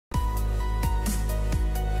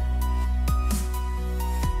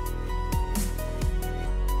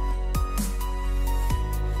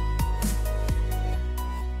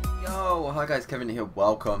Hi guys, Kevin here,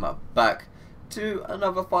 welcome back to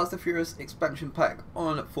another Fast and Furious expansion pack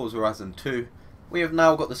on Forza Horizon 2. We have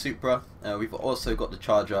now got the Supra, we've also got the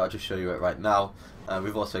Charger, I'll just show you it right now.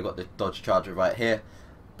 We've also got the Dodge Charger right here.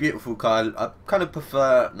 Beautiful car, I kind of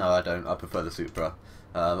prefer, no I don't, I prefer the Supra.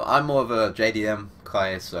 I'm more of a JDM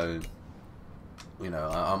guy, so you know,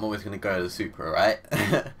 I'm always going to go to the Supra, right?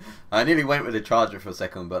 I nearly went with the Charger for a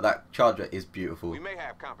second, but that Charger is beautiful. We may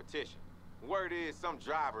have competition. Word is some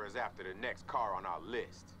driver is after the next car on our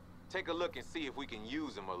list. Take a look and see if we can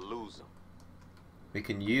use him or lose him. We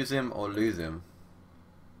can use him or lose him.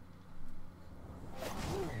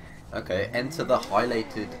 Okay, enter the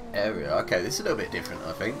highlighted area. Okay, this is a little bit different,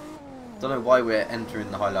 I think. Don't know why we're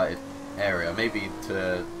entering the highlighted area. Maybe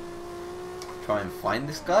to try and find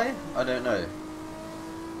this guy? I don't know.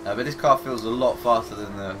 But this car feels a lot faster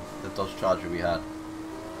than the Dodge Charger we had.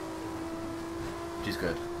 Which is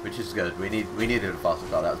good. Which is good. We needed a faster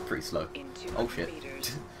car. That was pretty slow. Oh shit.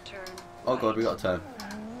 Oh god, we got a turn.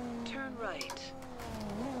 Turn right.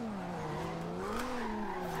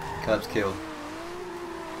 Curbs kill.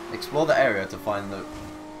 Explore the area to find the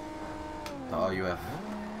RUF.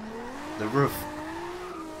 The roof.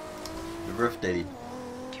 The roof daddy.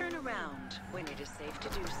 Turn around when it is safe to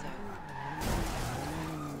do so.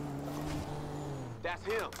 That's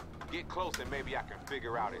him. Get close and maybe I can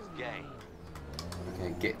figure out his game.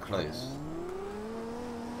 Okay, get close.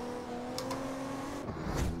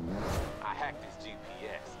 I hacked his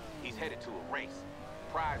GPS. He's headed to a race.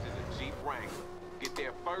 Prize is a Jeep Wrangler. Get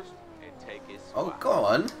there first and take his spot. Oh, go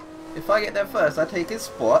on. If I get there first, I take his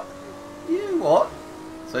spot. You what?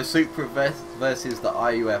 So Supra versus the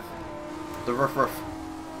RUF. The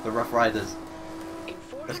Rough Riders.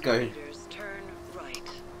 Let's go. Meters, turn right.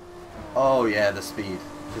 Oh yeah, the speed.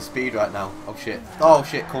 The speed right now. Oh shit. Oh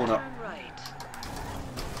shit, corner. Turn right.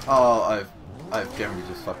 Oh, I've generally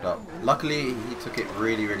just fucked up. Luckily, he took it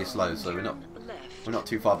really slow, so we're not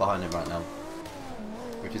too far behind him right now,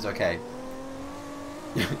 which is okay.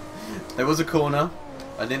 There was a corner.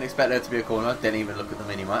 I didn't expect there to be a corner. Didn't even look at the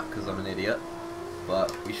minimap because I'm an idiot.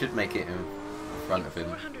 But we should make it in front of him.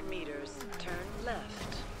 400 meters, turn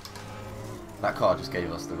left. That car just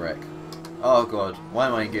gave us the wreck. Oh god, why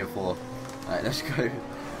am I in gear 4? Alright, let's go.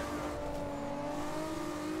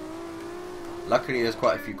 Luckily there's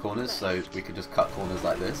quite a few corners, so we could just cut corners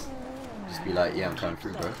like this. Just be like, yeah, I'm coming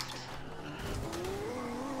through, bro.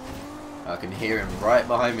 I can hear him right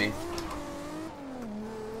behind me.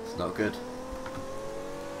 It's not good.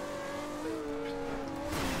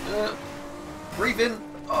 Breathe in.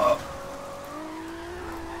 Oh.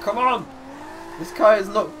 Come on. This car is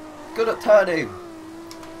not good at turning.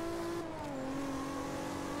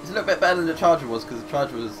 It's a little bit better than the Charger was, because the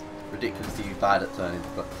Charger was ridiculously bad at turning.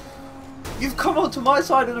 But you've come onto my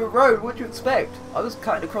side of the road. What do you expect? I was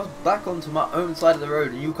cutting across back onto my own side of the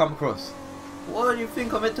road, and you come across. What do you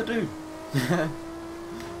think I'm meant to do?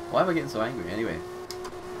 Why am I getting so angry? Anyway,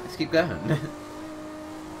 let's keep going.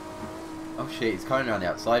 Oh shit, he's coming around the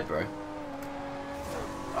outside, bro.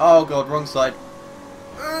 Oh god, wrong side.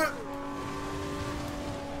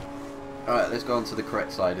 Alright, let's go on to the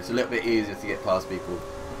correct side. It's a little bit easier to get past people.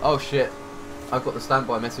 Oh shit, I've got the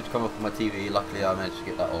standby message come up on my TV. Luckily I managed to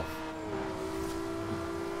get that off.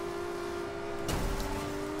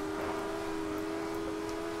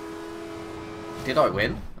 Did I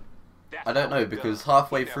win? I don't know, because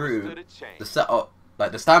halfway through the setup,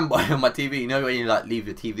 like the standby on my TV, you know when you like leave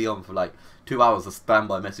your TV on for like 2 hours, the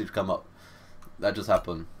standby message come up. That just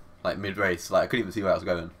happened, like mid-race. Like I couldn't even see where I was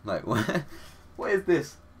going. Like, what is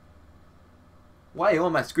this? Why are you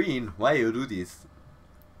on my screen? Why you do this?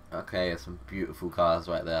 Okay, some beautiful cars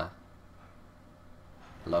right there.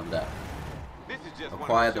 Love that.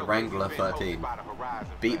 Acquire the Wrangler 13.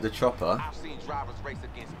 Beat the Chopper. I've seen drivers race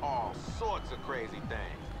against all sorts of crazy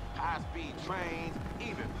things. High-speed trains,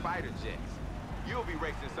 even fighter jets. You'll be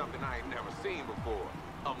racing something I ain't never seen before.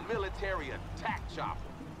 A military attack chopper.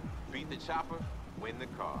 Beat the chopper, win the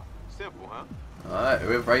car. Simple, huh? Alright,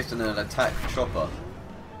 we're racing an attack chopper.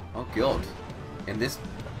 Oh god. In this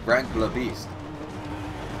Wrangler beast.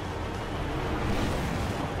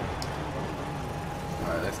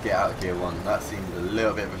 Alright, let's get out of gear 1. That seemed a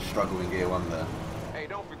little bit of a struggle in gear 1 there. Hey,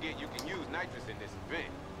 don't forget you can use nitrous in this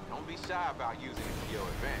event. Don't be shy about using it for your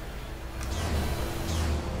advantage.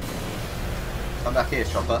 Come back here,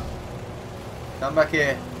 chopper. Come back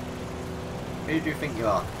here. Who do you think you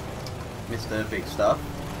are, Mr. Big Stuff?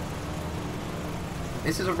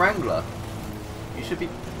 This is a Wrangler. You should be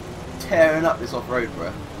tearing up this off-road,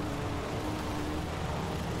 bro.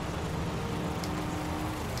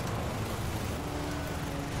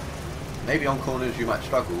 Maybe on corners you might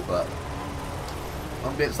struggle, but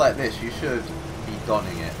on bits like this, you should be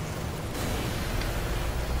donning it.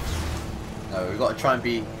 No, we've got to try and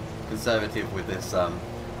be conservative with this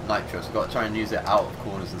nitrous. We've got to try and use it out of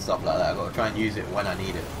corners and stuff like that. I've got to try and use it when I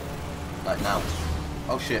need it. Like now.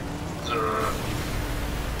 Oh shit.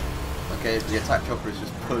 Okay, the attack chopper is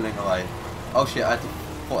just pulling away. Oh shit,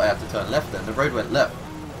 thought I had to turn left then. The road went left.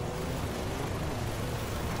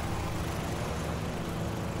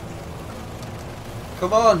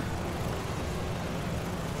 Come on!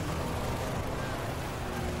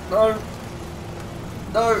 No!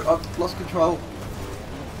 No! I've lost control.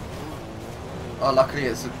 Oh, luckily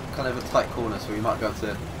it's a kind of a tight corner, so we might be able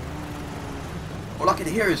to... All I can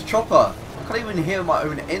hear is chopper! I can't even hear my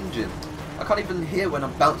own engine. I can't even hear when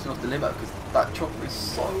I'm bouncing off the limit because that chopper is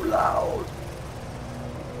so loud.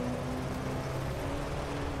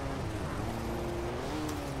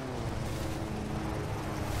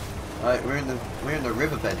 Alright, we're in the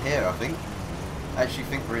riverbed here, I think. I actually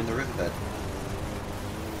think we're in the riverbed.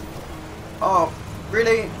 Oh,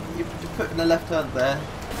 really? You just put in a left turn there?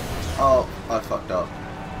 Oh, I fucked up.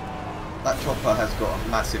 That chopper has got a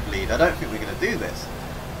massive lead. I don't think we're going to do this.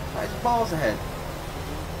 That is miles ahead.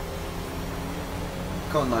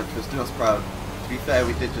 Come on, Nitrous, do us proud. To be fair,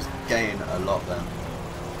 we did just gain a lot then.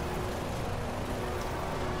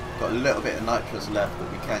 Got a little bit of Nitrous left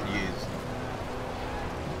that we can use.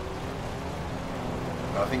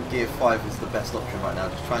 I think Gear 5 is the best option right now,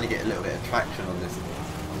 just trying to get a little bit of traction on this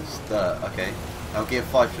dirt. Okay, now Gear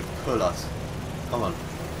 5 should pull us. Come on.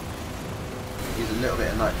 Use a little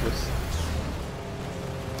bit of nitrous.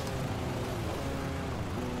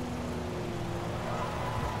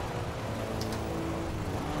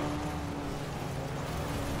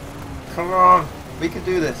 Come on! We can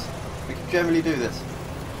do this. We can generally do this.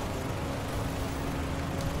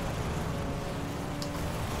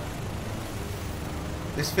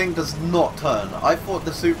 This thing does not turn. I thought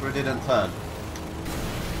the Supra didn't turn.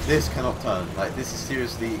 This cannot turn. Like, this is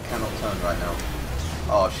seriously cannot turn right now.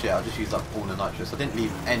 Oh shit, I just used up all the nitrous. I didn't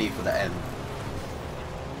leave any for the end.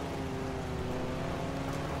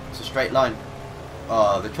 It's a straight line.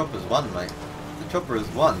 Oh, the chopper's won, mate. The chopper has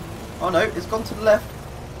won. Oh no, it's gone to the left.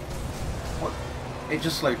 What? It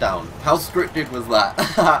just slowed down. How scripted was that?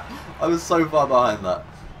 I was so far behind that.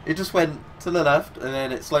 It just went to the left and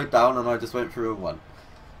then it slowed down and I just went through and won.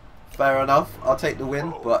 Fair enough, I'll take the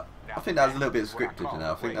win, but I think that was a little bit scripted, you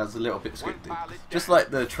know. I think that was a little bit scripted. Just like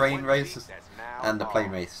the train race and the plane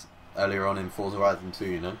race earlier on in Forza Horizon 2,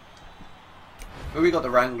 you know. But we got the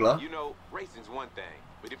Wrangler.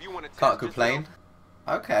 Can't complain.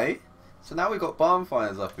 Okay, so now we got barn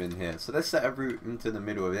fires up in here. So let's set a route into the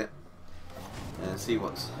middle of it and see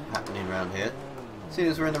what's happening around here. As soon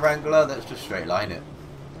as we're in the Wrangler, let's just straight line it.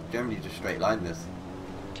 Generally just straight line this.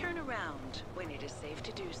 Turn around when it is safe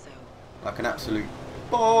to do so. Like an absolute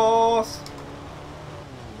boss!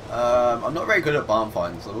 I'm not very good at barn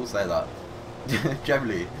finds, I will say that.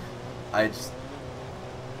 Generally, I just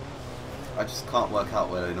can't work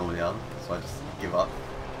out where they normally are, so I just give up.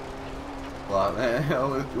 Well,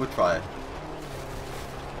 we'll try it.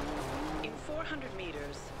 In 400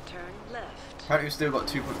 meters, turn left. Apparently we've still got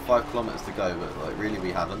 2.5 kilometers to go, but like really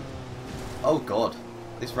we haven't. Oh god,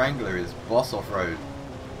 this Wrangler is boss off-road.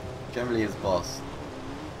 Generally is boss.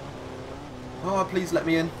 Oh, please let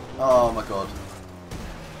me in. Oh my god.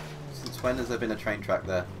 Since when has there been a train track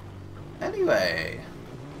there? Anyway.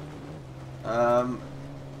 I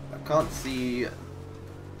can't see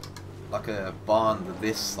like a barn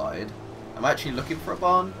this side. I'm actually looking for a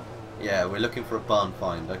barn. Yeah, we're looking for a barn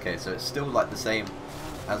find. Okay, so it's still like the same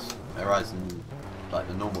as Horizon, like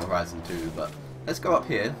the normal Horizon 2, but let's go up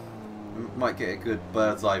here. We might get a good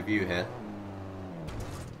bird's eye view here.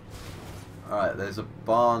 Alright, there's a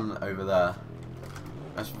barn over there.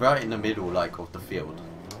 That's right in the middle, like, of the field.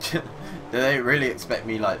 They really expect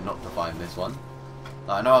me, like, not to find this one.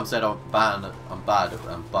 Like, I know I'm said I'm bad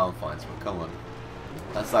at barn finds, but come on.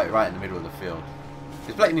 That's, like, right in the middle of the field.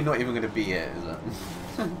 It's blatantly not even going to be it, is it?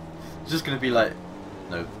 It's just going to be like,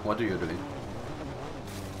 no, what are you doing?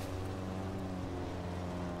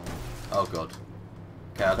 Oh god.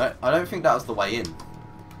 Okay, I don't think that was the way in.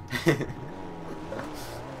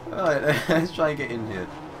 Alright, let's try and get in here.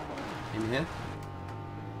 In here?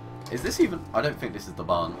 Is this even... I don't think this is the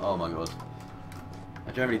barn. Oh my god.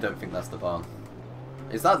 I generally don't think that's the barn.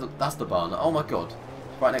 Is that... That's the barn. Oh my god.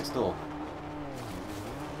 It's right next door.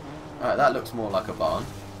 Alright, that looks more like a barn.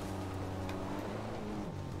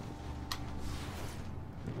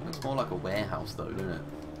 Looks more like a warehouse though, doesn't it?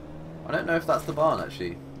 I don't know if that's the barn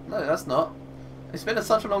actually. No, that's not. It's been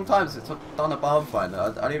such a long time since I've done a barn finder. I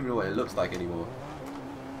don't even know what it looks like anymore.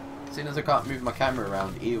 Seeing as I can't move my camera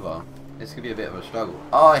around either. This could be a bit of a struggle.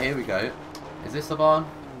 Oh, here we go. Is this the barn?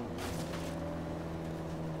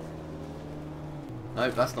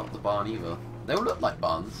 Nope, that's not the barn either. They all look like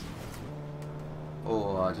barns.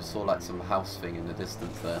 Oh, I just saw like some house thing in the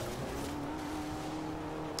distance there.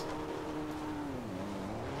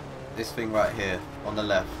 This thing right here, on the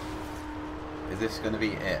left. Is this going to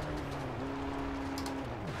be it?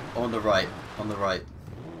 On the right, on the right.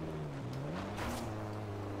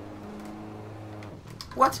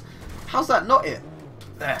 What? How's that not it?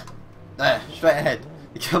 There, there, straight ahead.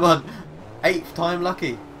 Come on, 8th time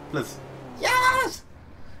lucky. Plus, yes!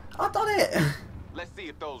 I've done it! Let's see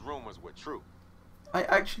if those rumors were true. I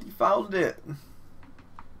actually found it.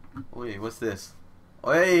 Oi, what's this?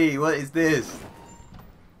 Oi, what is this?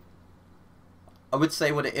 I would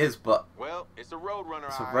say what it is, but Well, it's a Roadrunner.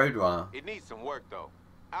 it's a Roadrunner. It needs some work though.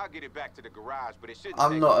 I'll get it back to the garage, but it shouldn't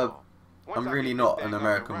I'm take not long. a, I'm really not an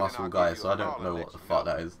American Muscle guy, so I don't know what the fuck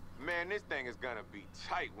that is. Man, this thing is gonna be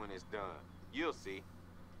tight when it's done. You'll see.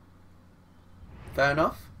 Fair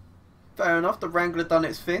enough. Fair enough. The Wrangler done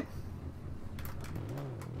its thing.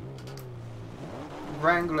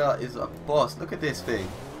 Wrangler is a boss. Look at this thing.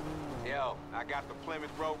 Yo, I got the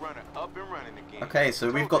Plymouth Roadrunner up and running again. Okay,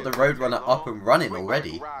 so we've got the Roadrunner up and running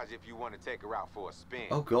already. If you want to take her out for a spin.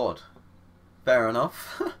 Oh god. Fair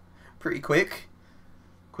enough. Pretty quick.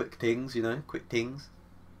 Quick tings, you know, quick tings.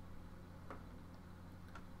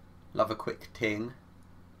 Love a quick ting.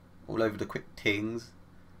 All over the quick tings.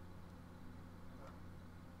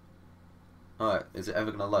 Alright, is it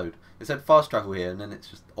ever gonna load? It said fast travel here and then it's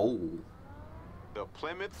just The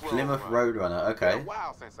Plymouth Roadrunner, okay. It's been a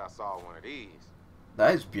while since I saw one of these.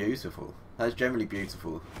 That is beautiful. That is generally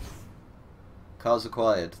beautiful. Cars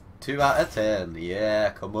acquired. 2 out of 10.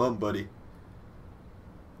 Yeah, come on, buddy.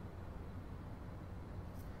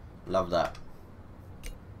 Love that.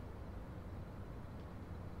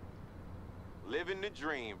 Living the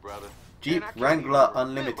dream, brother. Jeep Man, I can't Wrangler even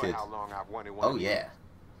remember Unlimited. how long I've wanted one Oh of these. yeah.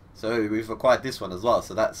 So we've acquired this one as well,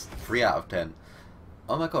 so that's 3 out of 10.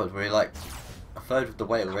 Oh my god, we're like a third of the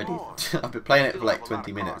way already. I've been playing it for like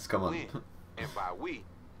 20 minutes, come on. And by we,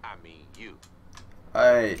 I mean you.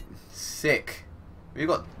 Alright, sick. We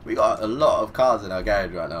got a lot of cars in our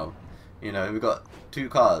garage right now. You know, we've got 2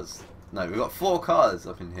 cars. No, we've got 4 cars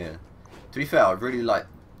up in here. To be fair, I really like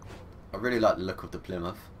the look of the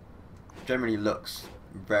Plymouth. Generally looks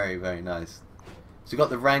very, very nice. So we got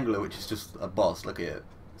the Wrangler, which is just a boss. Look at it.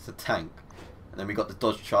 It's a tank. And then we got the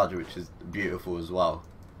Dodge Charger, which is beautiful as well.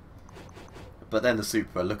 But then the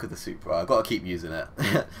Supra. Look at the Supra. I've got to keep using it.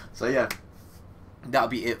 So yeah, that'll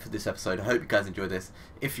be it for this episode. I hope you guys enjoyed this.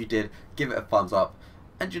 If you did, give it a thumbs up.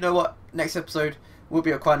 And you know what? Next episode, we'll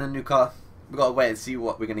be acquiring a new car. We've got to wait and see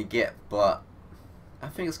what we're going to get. But I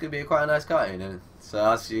think it's going to be quite a nice car, you know. So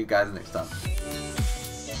I'll see you guys next time.